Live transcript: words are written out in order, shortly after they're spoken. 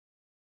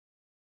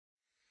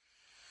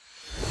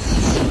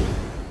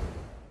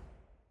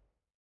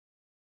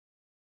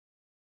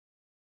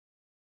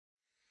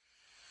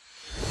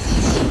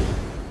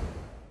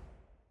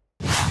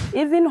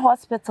Even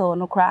hospital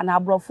no kra na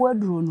abrofo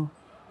aduro no.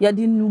 Ye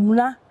di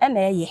numuna e na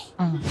eye.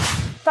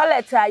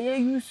 Toilet aye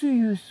use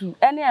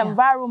any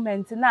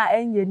environment na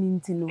enye ni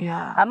ntino.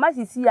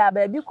 Amasisi ya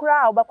ba bi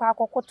kra obekwa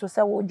akokoto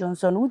se wo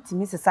Johnson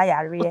utimi sesa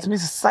yare. Utimi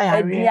sesa yare.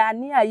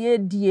 Aduane aye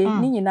die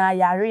ni nyina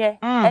yare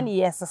ene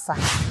yesesa.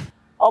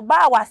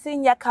 Oba wase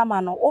nya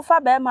kama no ofa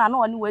be ma na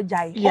oni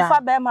wajai.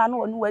 Ofa be ma na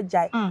oni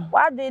wajai.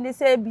 Wadwe ni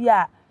se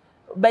bia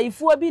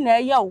baifuo bi na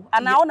eyew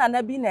ana ona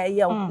na bi na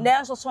eyew na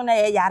enso na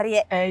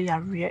yare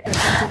yare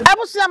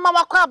abusia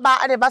mama kwa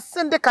ba ade ba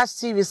syndicate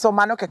TV so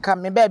ma no keka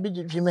me ba bi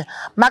dwedwime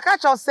maka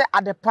chaw se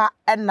adepa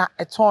na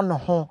eton no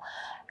ho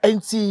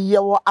enti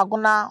yewo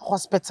Agona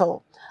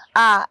hospital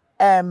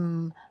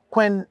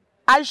Queen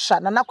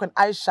Aisha nana Queen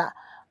Aisha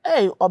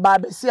oba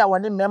besi a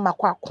woni mema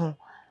kwa ko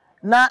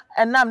na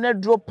enam na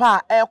duro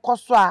pa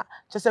ekoso a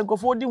chese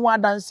nkofo di ho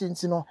adanse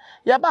enti no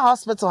ye ba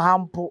hospital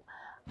hampo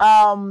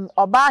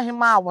oba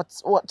hima what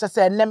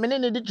say nemene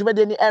ne di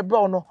dwumede ni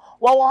ebro no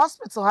wo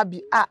hospital ha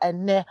bi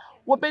enne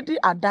wo bedi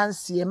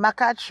adanse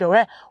maka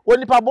chwe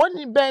wonipa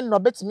boni ben no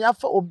betimi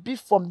afa obi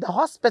from the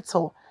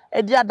hospital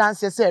edi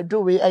adanse say do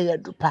we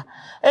dupa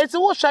enti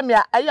wo hwa me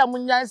aya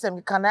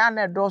munyansem kana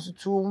na do so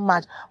too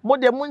much mo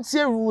de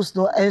muntie rules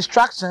no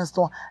instructions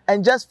no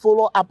and just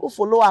follow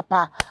up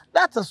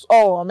that is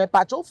all me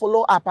pacho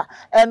follow up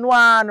eno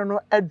anu no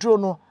edro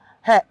no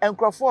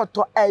enkrofo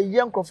to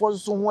enkrofo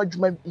so ho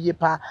adwuma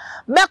yepa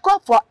make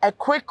up for a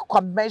quick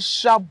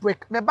commercial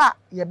break me ba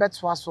ye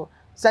beto aso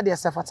said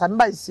yourself at me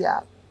ba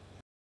isia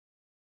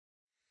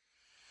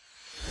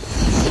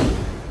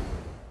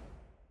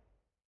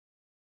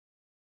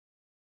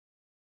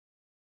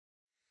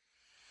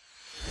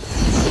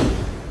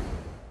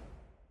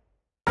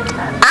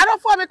I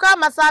don't for me come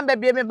my son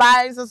baby me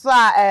buy so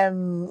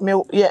me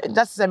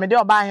just say me dey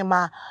oba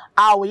hima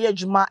we ye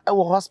adwuma e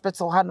wo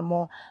hospital ha no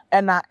mo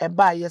e na e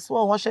buy yes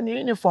wo ho hye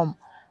uniform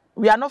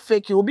we are not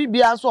fake obi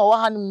bia so wo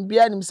ha no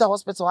bia nim say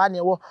hospital ha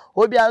ne wo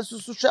obi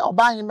asusu hwe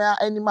oba hima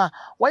anima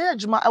wo ye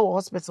adwuma e wo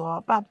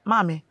hospital pa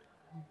mami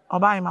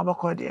oba hima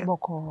boko de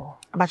boko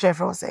ba che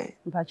fro say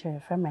ba che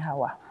fro me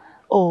hawa.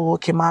 Oh,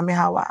 okay, Mami,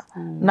 Hawa.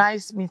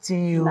 Nice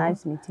meeting you.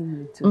 Nice meeting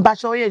you too.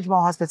 Bacho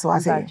Ejma Hospital, I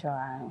say.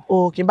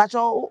 Okay,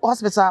 Bacho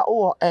Hospital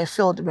or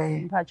field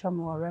bay. Bacho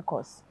more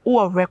records.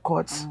 Oh,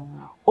 records.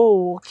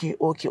 Oh,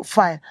 okay,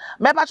 fine.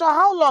 Me Bacho,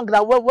 how long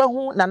that we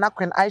who Nana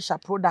Queen Aisha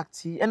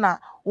product and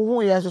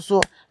who yes so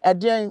a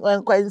dear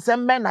when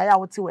some men I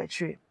out to a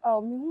tree.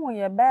 Oh, me who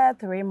ye bear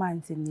 3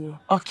 months in here.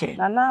 Okay.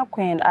 Nana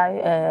Queen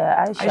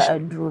Aisha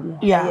Adrun.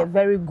 Yeah,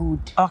 very good.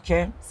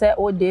 Okay. Say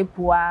o de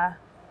poa.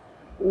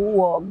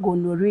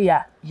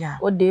 Gonorrhea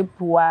o de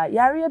poa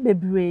yare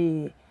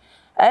bebre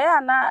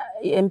na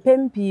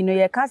empempi no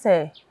ye ka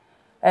se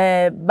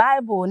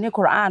Bible ni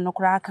Quran no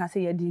kra ka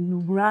se ye di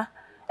nubura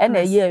e na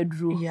ye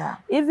aduro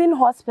even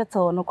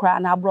hospital no kra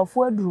na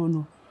abrofo aduro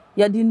no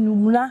ye di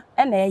numura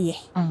e na ye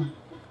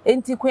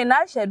enti Queen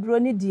Aisha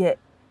aduro ni de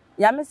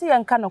ya me se ye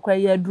nka no kra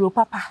ye aduro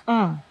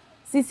papa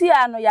sisi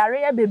ano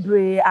yare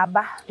bebre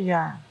aba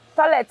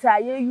toilet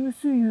aye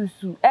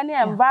use any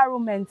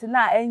environment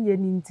na enye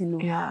ni ntino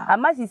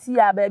amasisi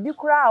ya ba bi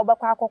kura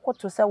obekwa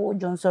akokoto se wo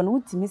Johnson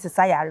utimi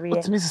sesa yare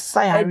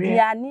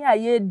aduane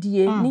aye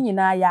die ni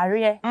nyina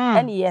yare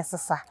ene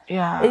yesesa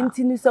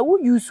entini se wo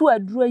use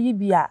aduro yi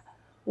bia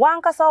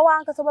wankasa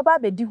baba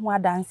bedi ho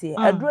adanse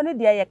aduro ne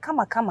de ye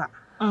kama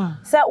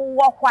se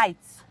wo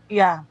white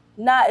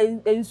na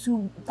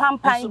ensu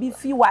pampan bi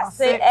fi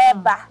wase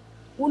eba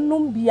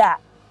unum bia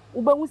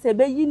ubehu se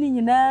be yi ni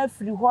nyina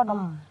firi ho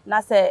no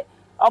na se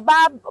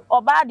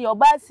oba de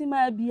oba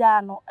sima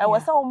bia no e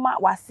wese wo ma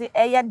wase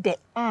eye de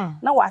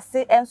na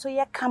wase enso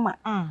ye kama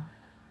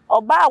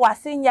oba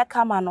wase nya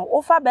kama no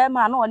ofa be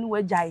ma na oni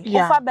wajai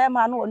ofa be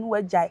ma na oni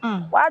wajai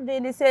wadwe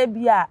ni se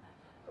bia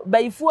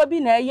baifuo bi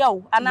na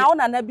eyew ana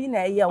ona na bi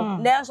na eyew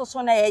na enso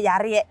so na ye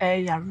yare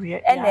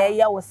e na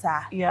eyew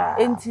sa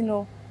enti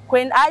no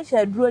Queen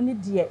Aisha duro ni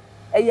de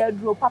eya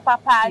duro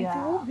papa nti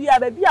wo bia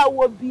ba bia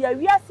wo bia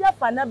wiase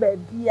afa na ba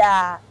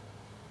bia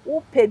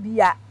wo pe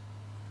bia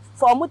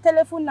for mu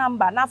telephone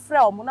number na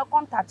frɛ o mu na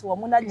contact o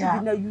mu na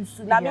jibi na use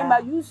na me ma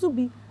use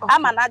bi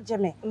ama na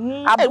jeme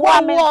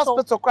aboa me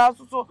hospital crowd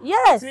so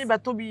yes me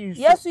beto bi use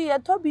yes you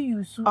to be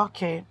use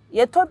okay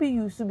you to be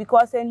use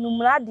because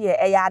enumra de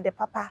eya ade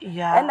papa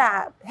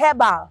na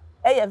herbal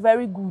eya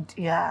very good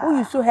we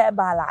use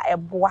herbal a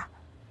eboa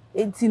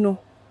enti no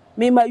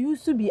me ma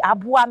use bi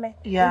aboa me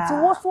enti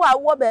wo so a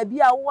wo ba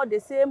bia wo the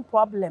same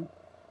problem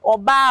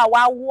oba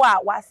wa wo a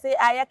wase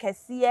aye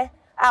kese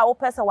o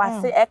pesa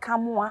wase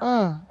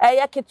ekamoa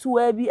eye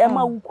ketua bi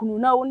ema wukunu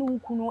na oni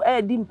wukunu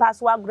di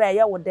mpaso agra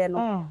ye wo de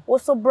no wo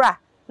so bra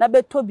na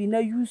betobi na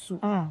yusu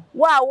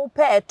wa wo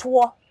pe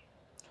eto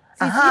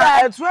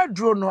aha eto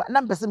aduro no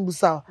na mpese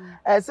mbusa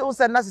se wo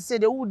se na se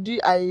de wudi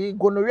ai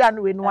gonorrhea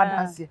no we no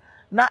adanse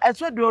na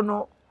eto aduro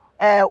no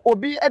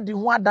obi edi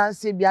ho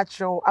adanse bi a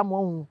kirew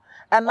amahu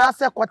na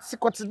se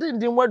kwoti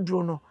din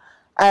waduro no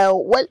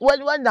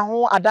when na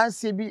ho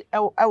adanse bi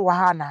ewo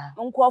ha na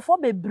nkofo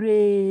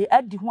bebre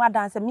adi ho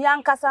adanse me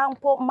ankasa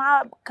mpo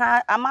ma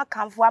ka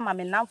amakanfo ama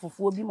me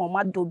namfofo bi mo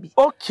madobi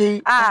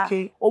okay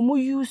okay omu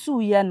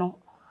yusu ye no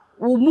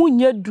omu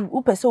nyedu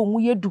upese omu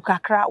yedu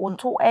kakra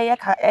woto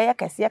eye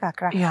kese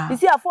kakra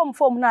isi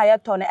afom na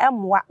ayeto no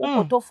emwa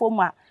ukoto fom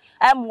a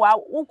emwa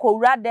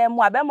ukowura dem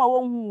a be ma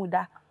wonhu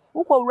da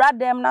ukowura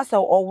dem na se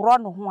owro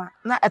no ho a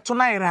na eto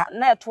na yera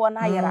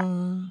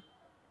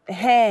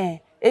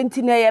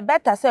enti na ye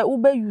better say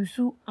ube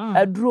yusu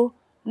aduro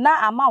na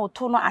ama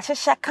oto no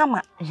ahyehye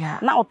kama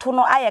na oto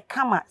no aye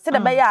kama se de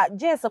be ya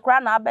jeans kra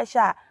na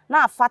abehya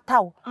na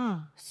afataw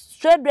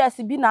straight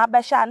dress bi na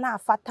abehya na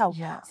afataw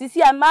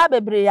sisi ama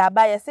bebre ya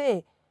ba ye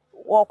say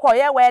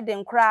wokoye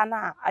wedding kra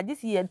na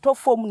agisi ye to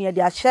fom ne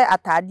de ahye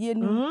atade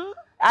ni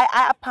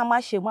apama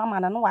hye mu ama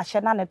na no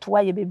wahye na ne to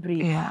aye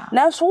bebre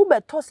na so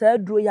ube to sa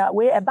aduro ya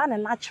we eba ne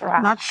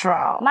natural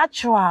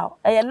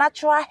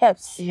natural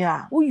herbs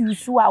we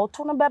use a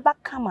oto no beba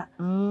kama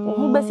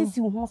ohu besisi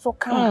hu so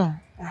kama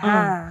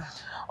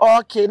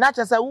okay na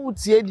chese wu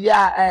tie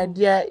dia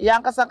de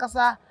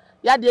yankasa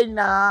ya de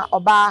nyina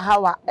oba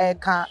hawa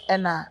ka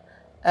na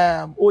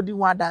odi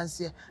hu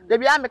adanse de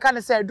bia me ka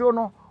ne say aduro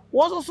no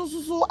wo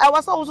so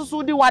wasa wo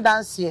so di hu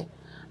adanse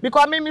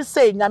because me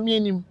say nyame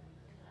anim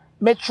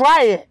me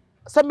try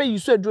say me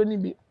use aduro ni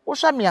bi wo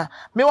hwa me a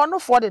me wono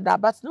for de da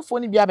but no for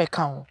ni bi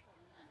abeka ho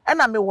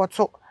na me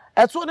woto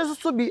eto ne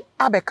so bi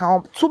abeka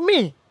ho to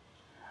me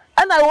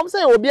and I won't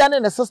say obi an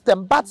in the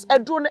system but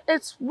aduro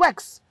it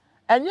works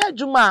and ya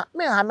juma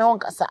me ha me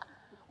onkasa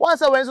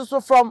once when so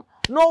from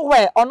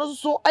nowhere ono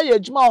so aye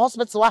juma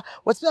hospital wa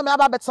wati me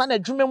aba beta na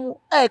adwuma mu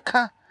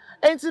eka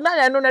enti na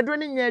ya no na aduro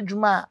ni nya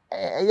adwuma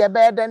ye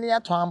be de ne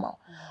ato ama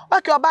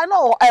okay oba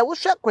no wo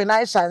hwe kwena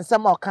Aisha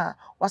nsem oka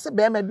wase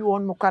be ma bi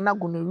won muka na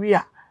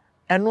gonorrhea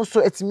eno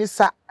so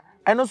etimisa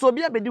eno so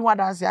obi abedi hu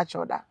adanse a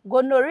chewda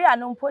gonorrhea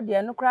no mpo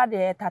de no kra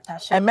de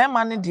tatashe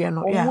emema ne de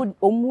no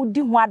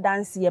omudi hu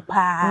adanse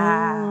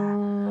pa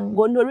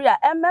gonorrhea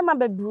emema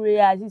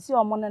bebre a sisi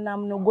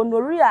omonenam no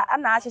gonorrhea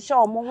ana ahyehye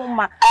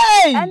omohoma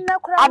enne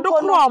kra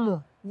adokro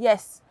omo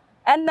yes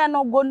enne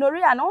no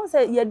gonorrhea no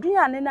say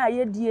yeduane na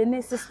yedie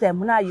ne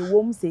system na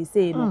yewom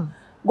sesei no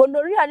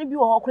gonorrhea ni bi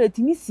wo kra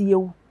etimi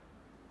siewu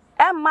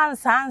emma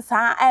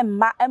nsansan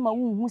emma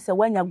wuhu se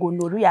wanya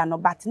gonorrhea no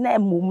but na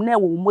emom na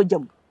wo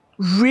mojam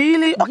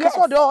really okay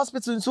so the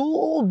hospital so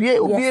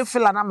obi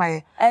feel na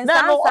mai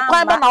na no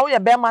kwa ba na wo ye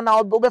be ma na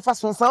obi fa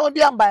sonsan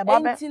obi amba ba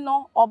be enti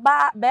no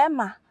oba be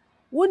ma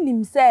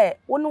wonim se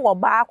wo ne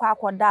oba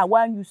akwakoda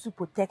wan use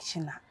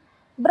protection a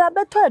bra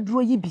beto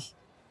aduro yi bi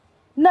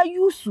na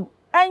use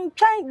and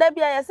try da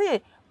bia ye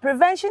say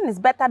prevention is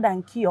better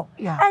than cure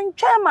and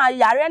try ma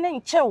yare ne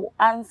nchew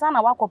ansa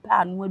na wakopa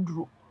anu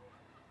aduro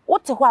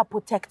wote ho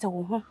protect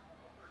wo ho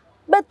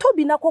beto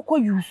bi na kokko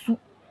use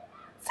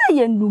say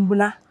ye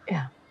numna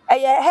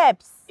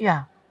herbs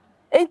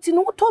enti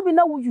no to bi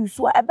na wo use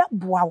a ebe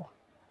boa wo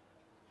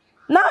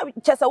na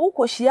chese wo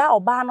kohia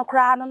oba no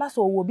kra no na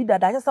so wo bi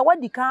dada chese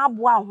wadi kan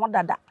aboa ho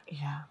dada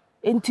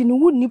enti no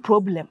wonni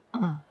problem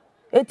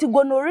enti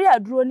gonorrhea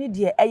duro ni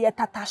de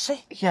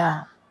tatashe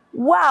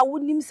wa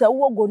wonim se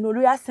wo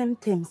gonorrhea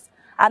symptoms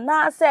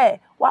ana se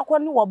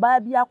wakoni wo ba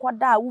bi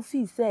akoda wo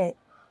fi se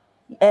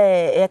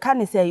ka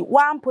ne say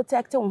one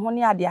protect wo ho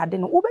ne ade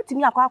no wo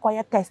betimi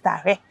akwa test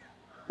ahwe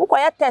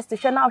ukoya test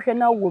hwe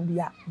na wo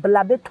bia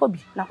bla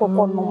betobi na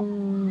kokko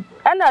no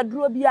na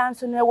duro bia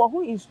anso no wo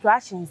hu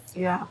instructions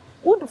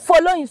would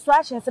follow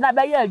instructions na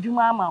be ya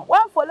adwuma ama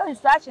one follow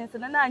instructions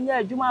na anya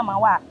adwuma ama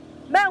wa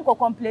men ko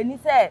complain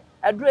say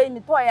aduro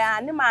mi to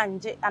ya ne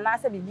manje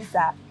anase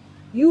bibisa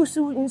use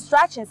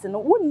instructions no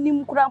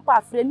wonnim kura mpa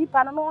afre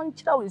nipa no no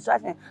nkyira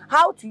instructions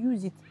how to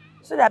use it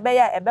so that be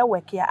ya ebe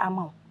work ya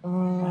ama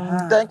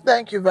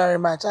thank you very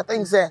much. I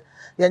think say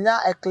yenya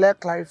a clear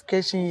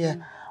clarification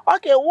here.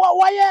 Okay,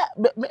 why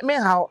me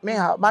how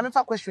my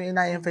fa question in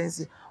na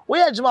fancy.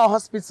 We are Juma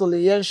hospital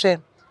yen share.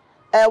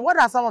 What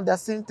are some of the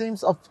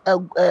symptoms of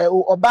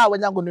oba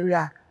wanya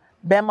gonorrhea?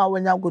 Bema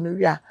wanya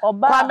gonorrhea.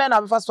 Kwa me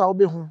na befa so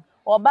obe hu.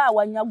 Oba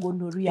wanya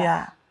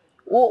gonorrhea.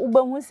 Wo ube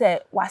hu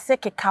se wase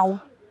kekawo.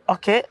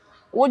 Okay.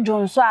 Wo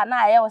jonso a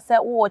na ye se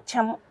wo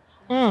chem.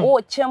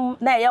 Wo chem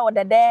na ye wo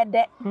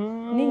dedede.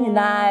 Ni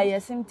nyina ye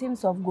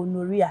symptoms of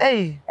gonorrhea.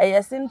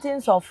 Ye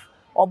symptoms of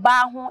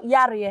oba hu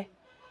yare.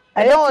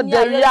 Ayo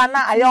deria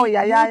na ayo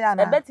ya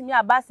na ebetimi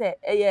abase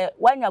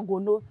wanya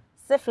gono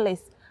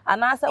syphilis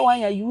anase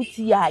wanya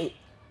UTI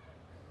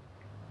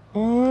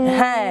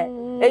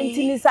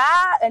entini sa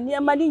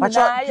eniema ni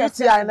nyina ya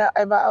UTI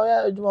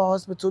na Juma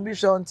hospital bi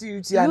show until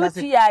UTI na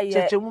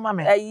chechemu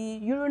mame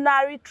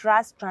urinary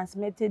tract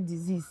transmitted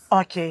disease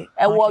okay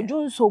wo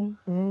jonsom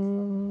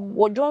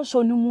wo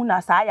jonso no mu na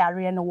sa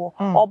yare no wo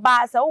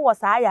oba se wo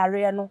sa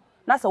yare no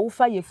na se wo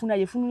fa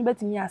yefunu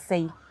betimi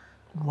asai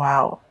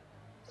wow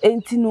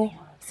enti no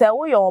se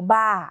wo ye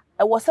oba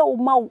a wo se wo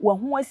ma wo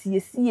ho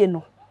asiesie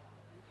no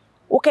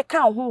wo keka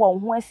ho wo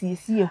ho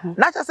asiesie ho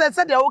na cha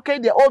se de okay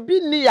de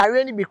obi ni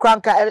yare ni bi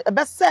kranka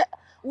ebe se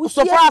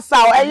so far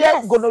sao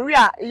eye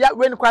gonorrhea ya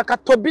when kwaka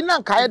tobi na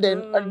nka ye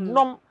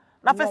nom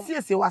na fa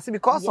siesie wase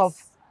because of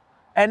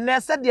and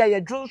said there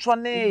you drum so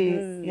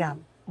ne yeah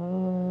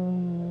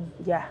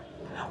yeah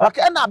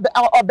okay na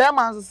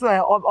obema nso so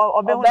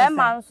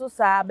obema nso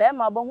sa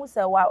obema bohu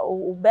se wa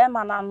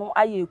obema na no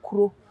aye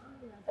kuro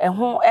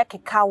eho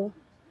ekekawo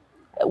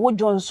wo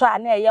jonso a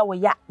na eye wo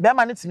ya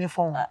obema ne timi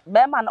fon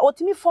obema na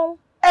otimi fon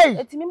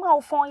etimi ma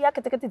wo fon ya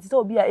ketekete ti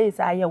obi a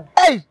sa aye wo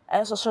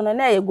enso so no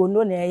na eye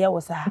gono na eye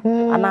wo sa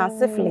ana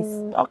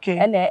syphilis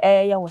okay na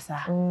eye wo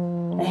sa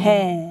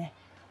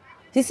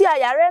Sisi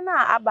ayare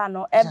na aba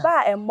no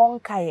eba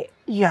emonkaye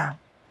yeah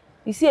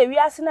isi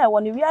ewiase na ewo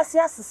ne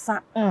wiase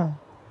asesa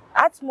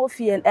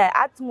atmosphere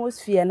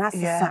na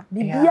asesa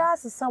bibia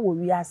asesa wo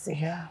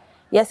wiase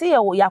yesi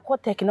yakọ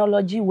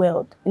technology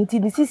world nti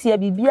ni sisi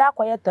bibia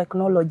akoye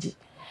technology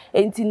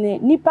nti ne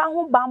nipa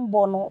ho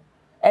bambo no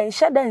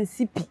enhye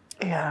nsipi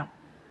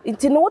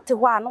nti no wote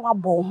ho a no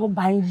wabọ ho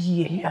ban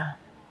yie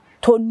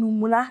to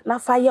numuna na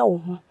faye wo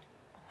ho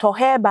to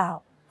herbal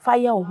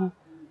faye wo ho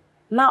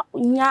na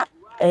nya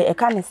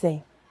ka ne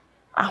sei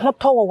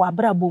ahoto wo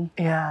wabrabom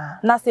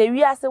na se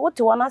wiase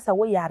wote wona se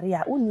wo yare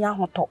a onni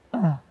ahoto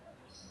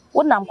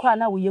wonam kwa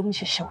na wo yem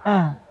hyehyew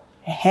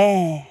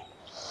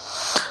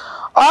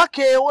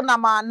okay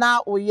wonam na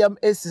wo yem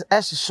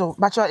hyehyew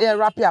but you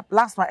wrap up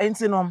last one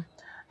entinom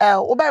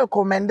wo be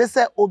recommend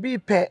say obi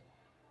pe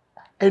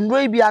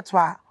enroi bi ato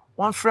a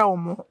won frɛ wo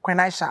mo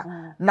kwenaisha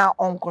na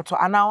onkoto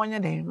ana onye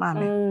den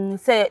mame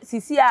say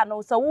sisi a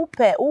no so wo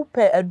pe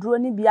aduro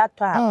ni bi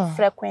ato a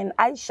frɛ Queen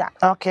Aisha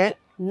okay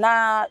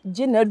na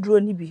gina aduro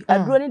ni bi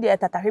aduro ni de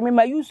tatahwe me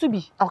ma use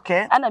bi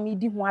okay ana me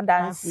di ho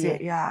adanse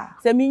yeah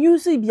say me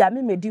use bi a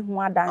me di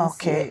ho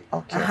adanse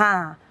okay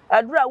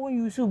aduro a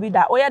won use bi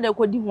da oya de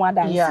ko di ho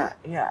adanse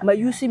yeah ma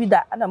use bi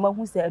da ana ma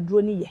hu say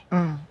aduro ni ye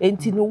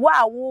enti no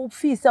wa wo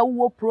fi say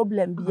wo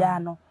problem bia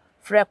no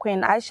frɛ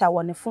Queen Aisha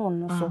wɔ ne phone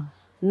no so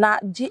na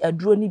gi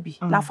aduro ni bi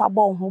na fa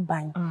bɔ ho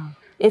ban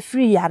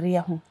efiri yare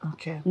ho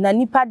na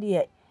nipa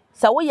de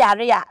say wo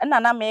yare a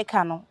na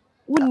meka no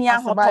wuni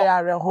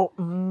ahoto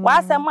wa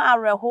asem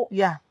areho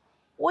yeah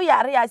wo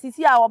yare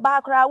asisi a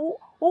oba kra wo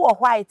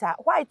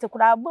white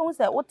kra bo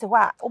se wote ho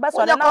a wo be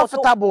so na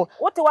comfortable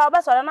wote wa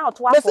be so na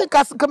oto afo be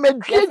ka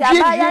dwie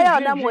ya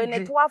na mo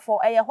ne to afo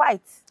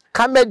white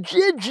ka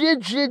dwie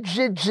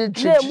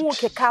na mu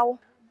kekawo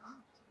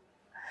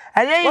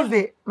aye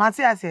ive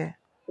Matias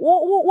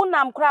wo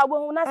nam kra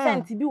bo na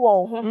scent bi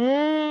wo ho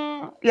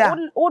yeah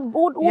wo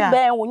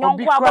ben wo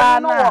nyonko abo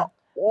no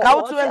wo ka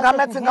wo tuwe nga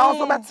meti nga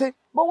so meti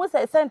bo wo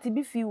say scent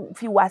bi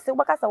fi wase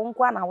wo kasa wo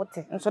nko na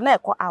wote nso na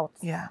ekọ out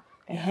yeah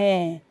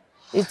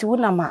eti wo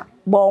na ma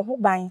bo ho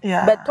ban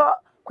beto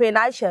Queen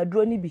Aisha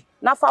aduro ni bi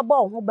na fa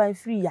bo ho ban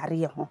free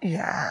yare ho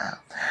yeah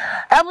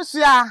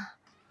ebusia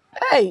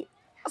hey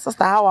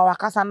sister hawa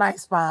wakasa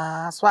nice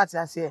pa swat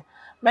ase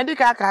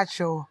medical catch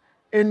show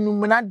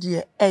enumuna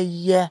de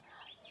eye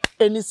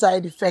any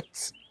side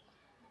effects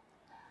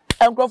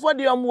enkrofo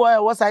de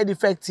omo side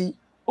effect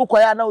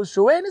ukoya na o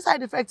show any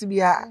side effect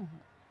bia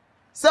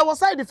so what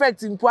side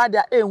effect in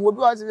kwada enwo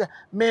bi o se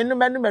menu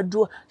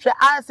meduro hwe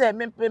a se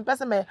me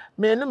pese me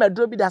menu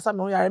meduro bi da sa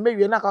me yare me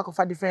wie na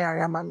akakofa different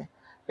yare ama me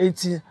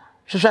enti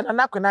hwehwe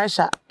na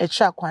Kwenaisha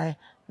echa kwan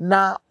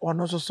na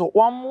ono so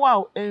won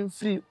wa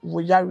enfri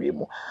wo yare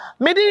mu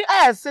me di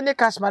sene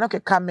cashman okay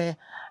kame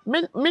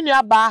me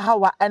nua ba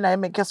hawa na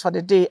me guess for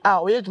the day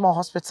oyejuma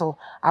hospital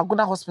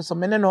aguna hospital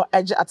me no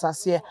eje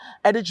atase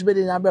e de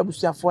jubede na ba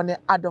busuafo ne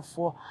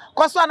adofo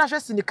koso ana hwe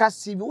sinika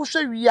CV wo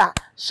hwe wi a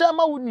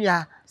shema wo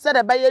nua se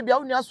de ba ye bia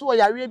wo nua so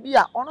yare bi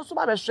a ono so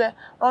ba be hwe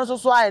ono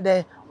so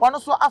ayede ono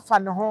so afa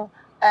ne ho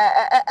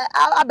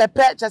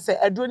abepe chese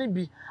aduro ni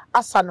bi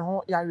asa ne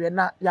ho yare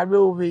na yare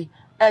owe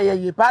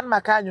ye pan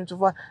maka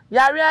nyuntufo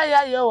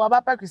yare o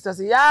abapa Christos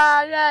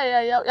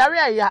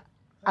yare ya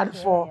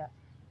adofo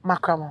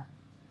makramo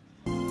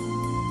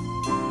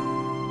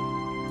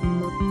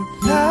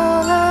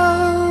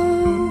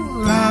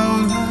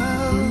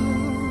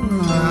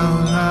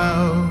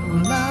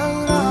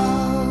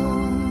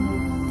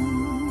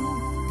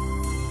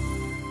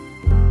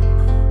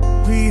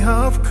We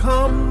have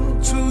come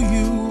to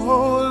you,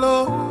 oh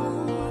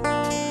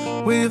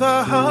Lord, with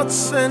our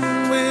hearts and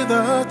with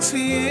our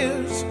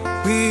tears.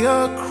 We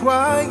are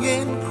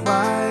crying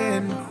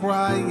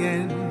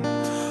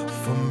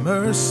for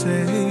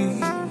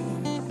mercy.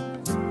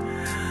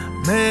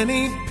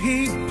 Many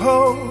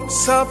people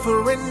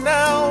suffering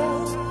now,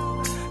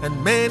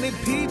 and many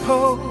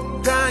people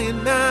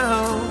dying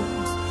now,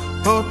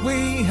 but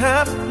we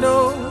have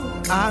no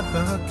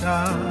other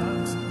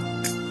God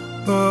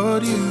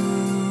but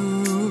you.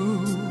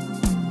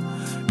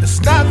 It's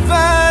not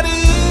that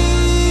easy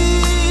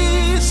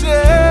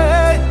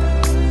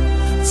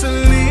to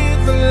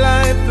live a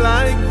life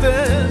like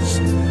this.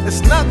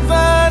 It's not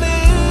that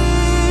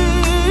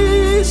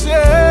easy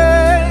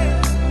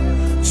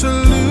to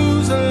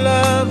lose a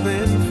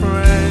loving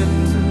friend.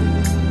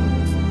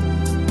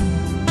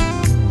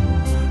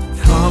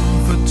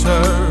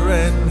 Comforter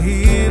and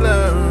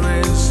healer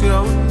is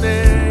your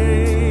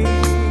name.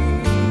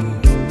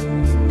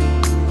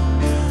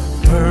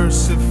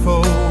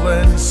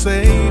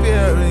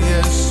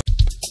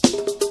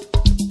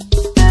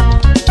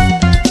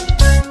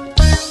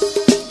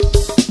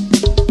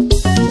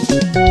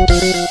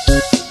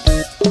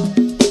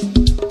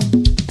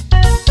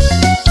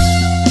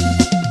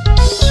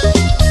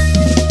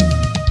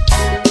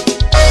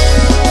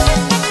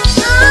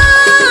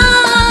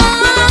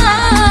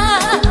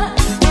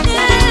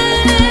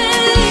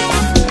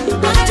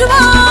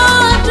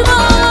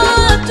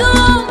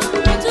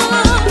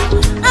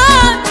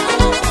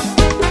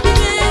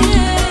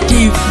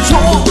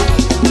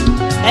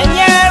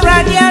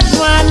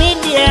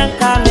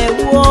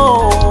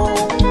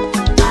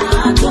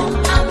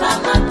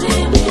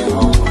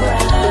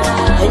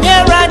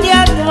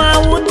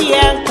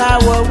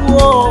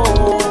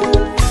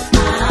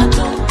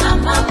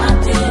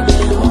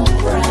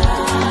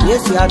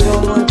 Yes, you are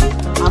doing.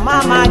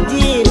 Mama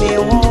di me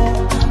wo.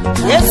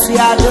 Yes, you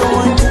are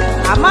doing.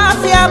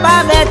 Amafia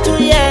babe to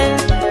ye.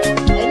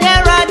 Enye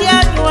radio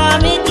to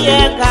ami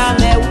die ka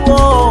me wo.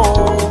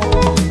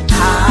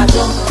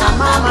 Ado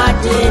mama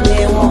di me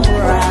wo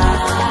ra.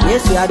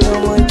 Yes, you are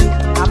doing.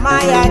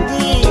 Amaya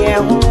di ye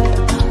wo.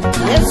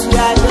 Yes, you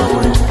are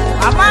doing.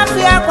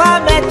 Amafia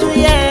babe to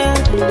ye.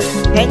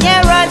 Enye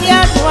radio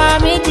to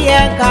ami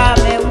die ka